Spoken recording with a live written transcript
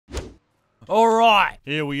Alright,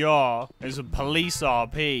 here we are. There's a police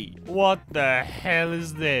RP. What the hell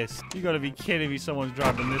is this? You gotta be kidding me, someone's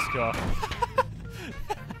driving this car.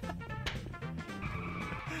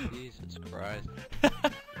 Jesus Christ.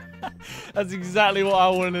 That's exactly what I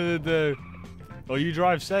wanted to do. Oh, you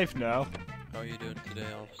drive safe now. How are you doing today,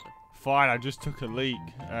 officer? Fine, I just took a leak,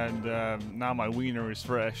 and now my wiener is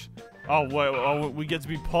fresh. Oh, wait, oh, we get to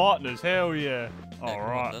be partners. Hell yeah.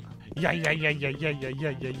 Alright.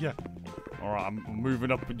 Yeah. Alright, I'm moving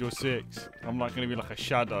up with your 6. I'm like gonna be like a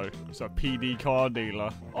shadow. It's a PD car dealer.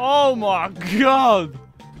 Oh my god!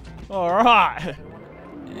 Alright.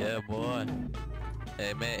 Yeah, boy.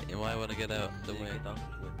 Hey, mate, you might want to get out of the way.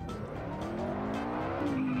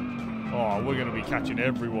 Oh, we're gonna be catching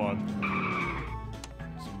everyone.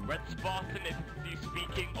 RedSpartan, if you're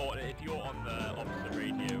speaking, or if you're on the opposite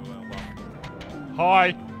radio, welcome.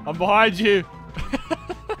 Hi, I'm behind you.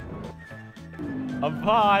 I'm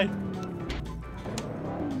high.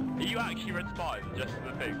 Are you actually RedSpartan, just for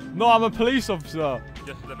the thing? No, I'm a police officer.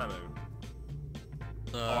 Just for the memo?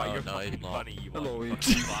 No, Oh, you're no, fucking he's not. funny, you Hello, are. you.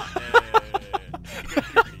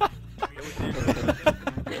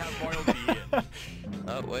 We have royalty here.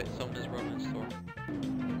 Oh, wait, someone is running the store.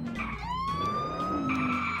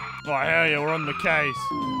 Oh, hell yeah, we're on the case.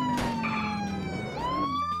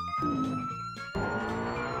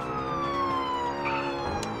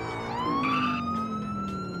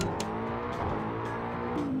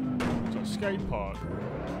 It's a skate park.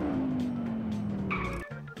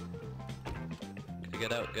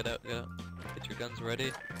 Get out. Get your guns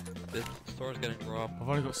ready. This store's getting robbed. I've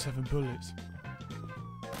only got 7 bullets.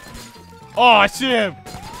 Oh, I see him!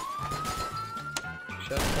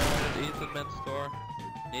 Shut down Ethan Men's store.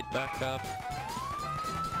 Need backup.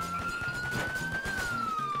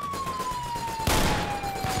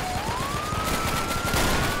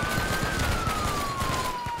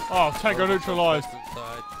 Oh, tango neutralized.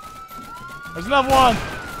 Inside. There's another one!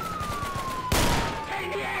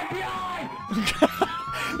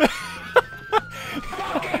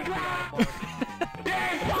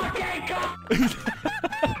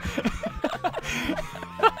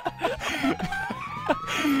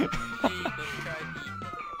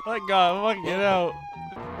 That guy, fucking hell.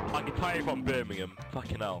 I can tell you from Birmingham.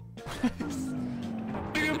 Fucking hell.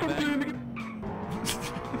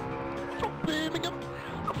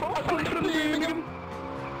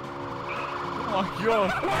 Oh my god.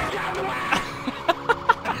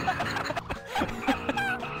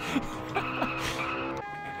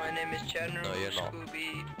 My name is General No, you're not.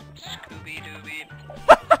 Scooby Dooby.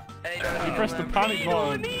 You pressed the panic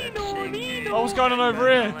button. Oh, what's going on over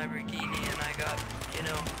here? Lamborghini, and I got,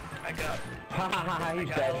 I got He's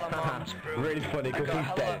dead. Really funny because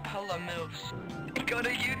he's dead. hella milfs. Go to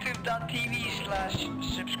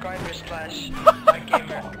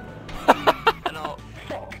youtube.tv/subscriber/gamer. And I'll...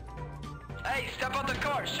 Fuck. Hey, step out the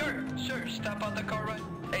car, sir, step out the car right.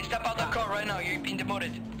 Hey, step out the car right now, you're being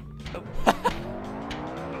demoted. Oh.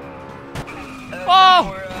 Oh!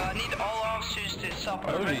 I need all officers to stop.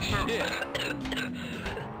 Holy shit.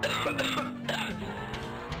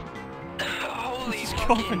 Holy He's fucking...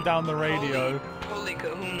 coughing down the radio. Holy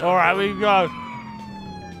kahuna. Alright, we go.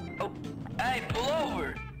 Oh, hey, pull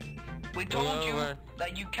over. We Pull told you over.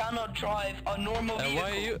 that you cannot drive a normal And vehicle.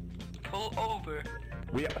 why are you? Pull over.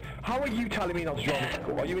 How are you telling me not to drive a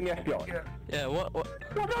school? Are you in the FBI? Yeah. Yeah, what? What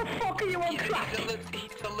the fuck are you on He's crack? a lieutenant.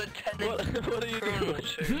 What are you colonel, doing?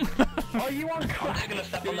 sir. Are you on I'm crack? just gonna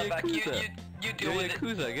step You're on the back. You deal You're with it.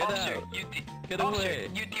 Yakuza, get Officer, out. Get Officer, away.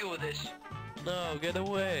 you deal with this. No, get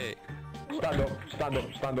away. Stand up, stand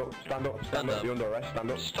up, stand up, stand up, stand up. You're under arrest.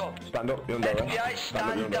 Stand up. Stop. Stand up. You're under arrest. FBI,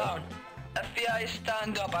 Stand up, you're stand under arrest. down. FBI,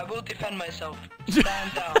 stand up. I will defend myself.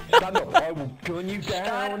 Stand down. Stand up. I will gun you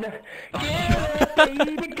down. Get up,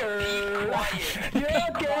 baby girl. Quiet. You're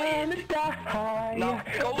Quiet. gonna die. No,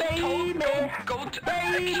 baby.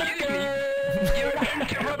 excuse me. You're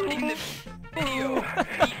interrupting the video.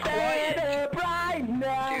 Be quiet. Right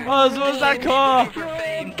now. Oh, so what's that car? For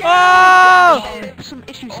fame. Oh! Some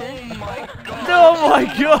issues Oh here. my god. Oh my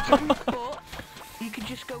god! You could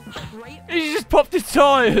just go straight. He just popped his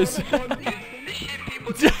tires! The shit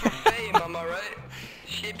people do for fame, am I right?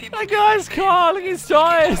 Shit people That guy's car, look at his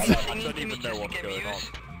tires! I don't even know what's going on.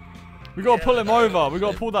 We gotta pull him over, we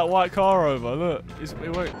gotta pull that white car over, look. It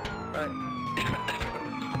won't... Right.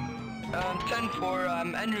 10-4,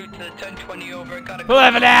 I'm en route to 1020 over, gotta Pull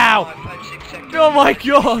over now! 5, 6 seconds. Oh my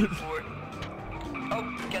god!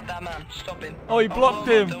 Oh, get that man, stop him. Oh, he blocked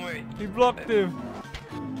him! Don't worry. He blocked him!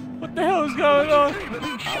 What the hell is going on?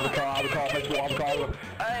 Have a car, let's go, have a car.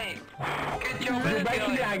 Hey, good job. You're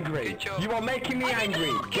making me angry. Good job. You are making me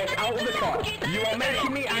angry. Get out of the car. You are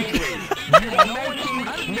making me angry.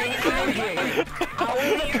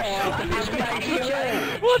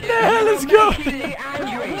 What the hell is going?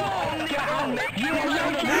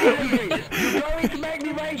 You're going to make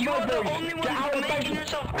me raise my voice. You're the only one making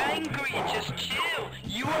yourself angry. Just chill.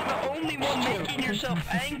 You are the only one making yourself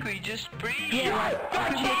angry. Just breathe. Yeah, get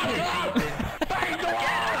out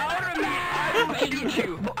of me. I will shoot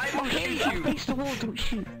you. I will shoot you. Face the wall, don't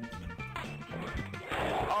shoot.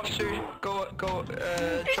 Officer, go,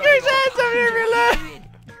 His hands are everywhere.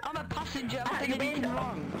 I'm a passenger. I'm doing anything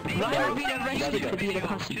wrong. Why Why am I being arrested for being a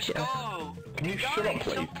passenger? Can you shut up,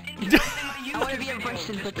 please? I want to be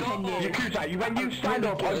arrested for 10 years. Yakuza, when you stand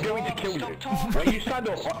up, I'm going to kill you. When you stand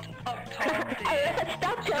up, Stop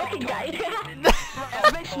joking, guys.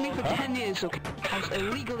 Arrest me for 10 years, okay? I was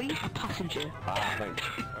illegally a passenger. thanks.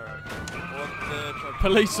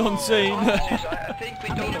 Police on scene. I think we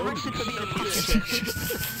Being don't arrested for being a passenger.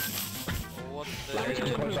 Larry, come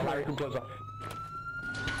closer, Larry, come closer.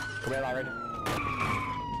 Come here, Larry.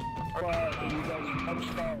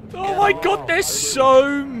 Oh my god, there's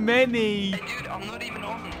so many. Hey dude, I'm not even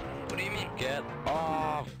on. What do you mean? Get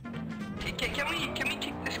off. Can we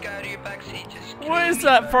kick this guy out of your backseat? Just What is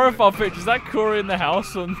that profile picture? Is that Corey in the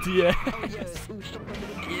house on DS?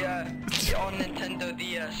 yeah, on Nintendo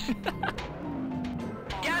DS.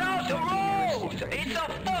 Get off the road! It's a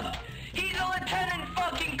fuck. He's a lieutenant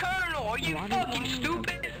fucking colonel. Are you fucking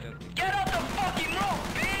stupid? Get off the fucking road,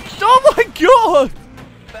 bitch! Oh my god!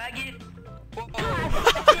 Faggot. Whoa.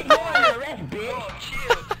 Bitch. Oh,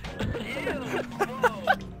 chill. Chill.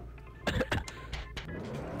 Whoa.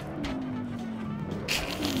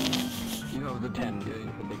 You have the 10.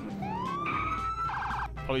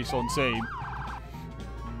 Police on scene.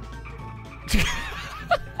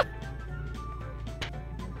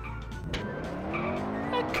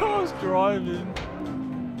 That car's driving.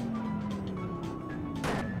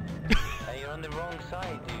 Hey, you're on the wrong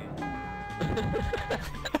side, dude.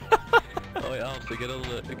 Oh yeah, so get on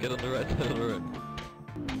the right side of the road.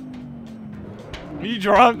 Are you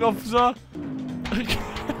drunk, officer?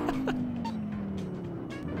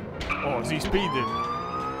 Oh, is he speeding?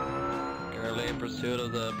 Currently in pursuit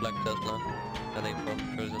of the black Tesla, heading from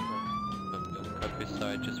prison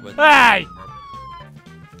countryside, just west. Hey!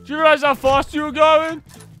 Do you realize how fast you were going?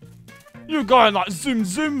 You were going like zoom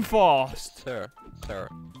zoom fast. Sir,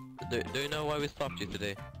 do you know why we stopped you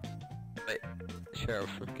today? Wait, Sheriff,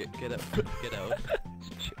 get out.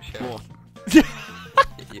 Sheriff.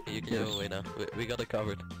 You can go away now. We got it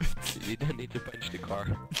covered. You don't need to punch the car.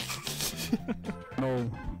 No.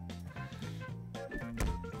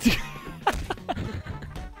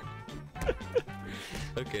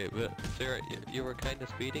 Okay, but sir, you were kind of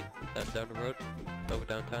speeding down the road over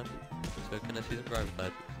downtown. So can I see some driver's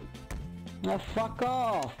license? No, fuck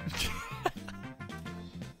off.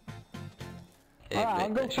 Hey, Alright, I'll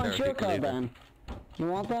go Sheriff, punch your you can car leave it. then. You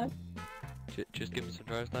want that? Just give me some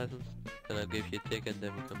driver's license, then I'll give you a ticket,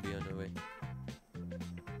 then we can be on our way.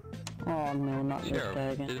 Oh no, not this guy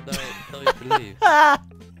Sheriff, again. didn't I tell you to leave?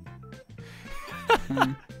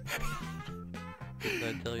 Didn't I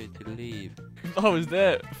tell you to leave? I was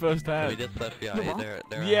there first I mean, hand. that's FBI,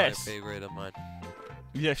 they're Yes. a high pay grade of mine.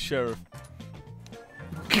 Yes, sheriff.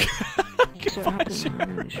 So how does it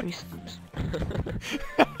happen? It's reasons.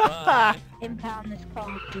 Bye. Impound this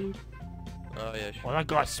car, please. Oh yeah, sure. Oh, that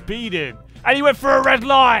guy's speeding. And he went for a red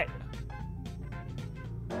light.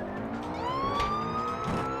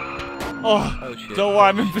 Oh, Oh shit. don't worry,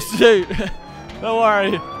 I'm in pursuit. Don't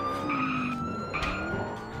worry.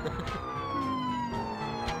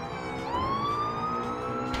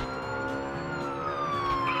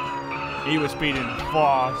 He was speeding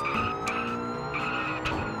fast.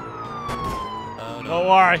 Oh no. Don't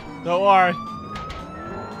worry. Don't worry.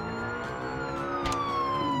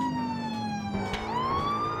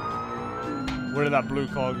 Where did that blue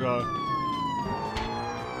car go?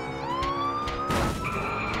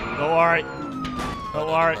 Don't worry. Don't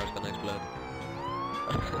worry. The car's gonna explode.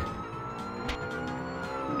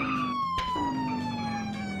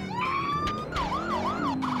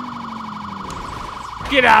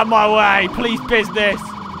 Get out of my way, police business.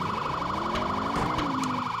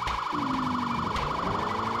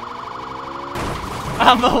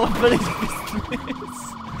 I'm on police business.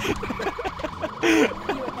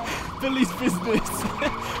 Police business.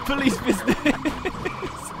 Police business.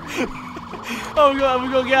 Oh god, we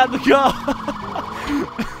gotta get out of the car.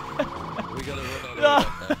 We gotta run out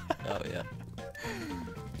of the Oh yeah.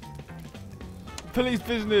 Police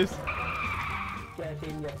business.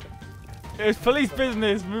 It's police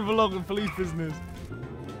business. Move along with police business.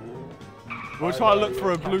 We're trying to look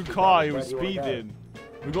for a blue car. He was speeding.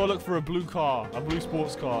 We gotta look for a blue car, a blue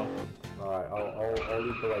sports car. Alright, I'll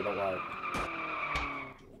lead the way, don't worry.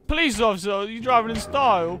 Police officer, you driving in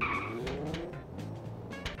style?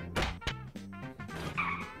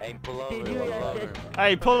 Hey, pull over.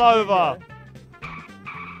 Hey, pull over.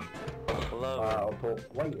 Pull over. I'll pull.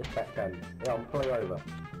 Wait a second. Yeah, I'm pulling over.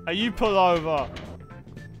 Hey, you pull over.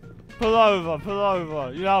 Pull over, pull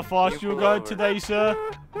over. You know how fast you were going today, sir?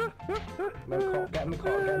 No, cop, get in the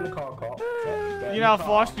car, cop. Get You know how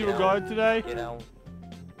fast you were going today? Get out.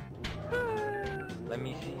 Let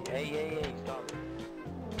me see. Hey, stop.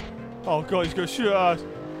 Oh god, he's gonna shoot us.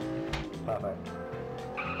 Perfect.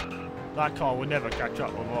 That car will never catch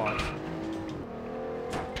up with us.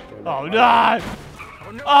 Oh no!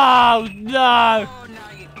 Oh no!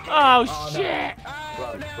 Oh shit!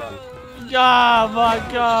 Run. Oh my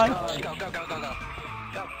god!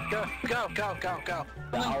 Go. Get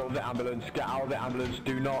out of the ambulance,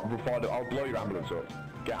 do not report it. I'll blow your ambulance up.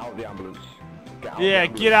 Get out of the ambulance.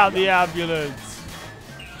 Get out the ambulance.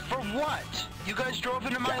 For what? You guys drove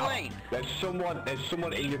into my lane. There's someone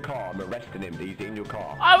in your car. I'm arresting him. He's in your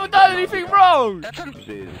car. I haven't done anything wrong! That's This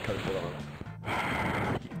is code for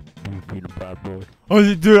You've been a bad boy. I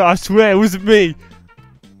didn't do it, I swear, it wasn't me.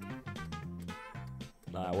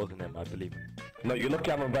 Nah, it wasn't him, I believe. No, you're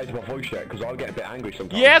lucky I haven't raised my voice yet, because I'll get a bit angry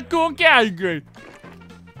sometimes. Yeah, go on, get angry.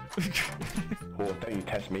 Oh, don't you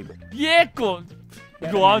test me. Yeah, go on.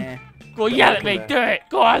 Go on, yell at me, do it,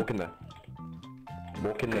 go on.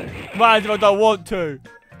 Walk in there. Mind if I don't want to.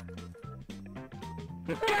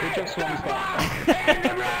 He just wants that.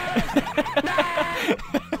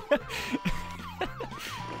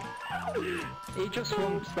 He just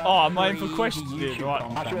wants that. Oh, am I in for questioning, right?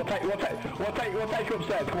 Actually, we'll take you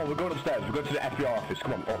upstairs. Come on, we're going upstairs. We're going to the FBI office.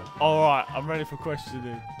 Come on. Alright, I'm ready for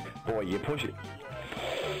questioning. Boy, you're pushing.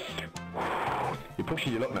 You're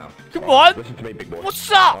pushing your luck now. Come on! Listen to me, big boy.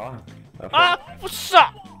 What's up? What's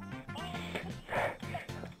up?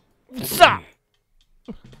 What's up?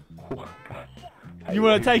 You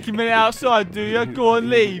want to take a minute outside, do you? Go on,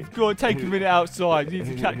 leave. Go on, take a minute outside. You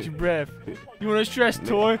need to catch your breath. You want a stress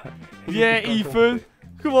toy? Yeah, Ethan.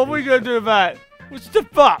 Come on, what are you going to do about it? Well,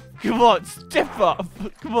 step up. Come on, step up.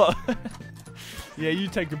 Come on. Yeah, you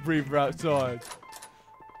take a breather outside.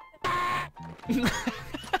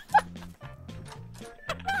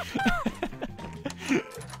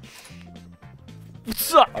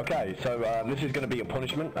 What's up? Okay, so this is going to be a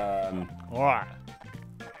punishment. Alright.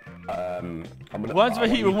 I'm gonna. Once I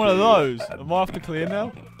hit you with one of those, am I off to clear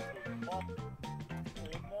now?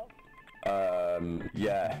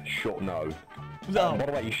 Yeah, sure, no. No. By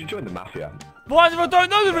the way, you should join the mafia. Why if I don't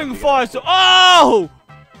know the ring of fire? So oh!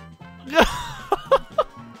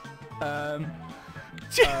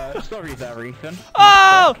 Sorry there, Ethan.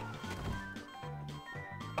 Oh!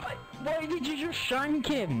 Why did you just shank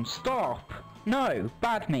him? Stop. No,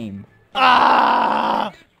 bad meme.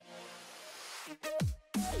 Ah!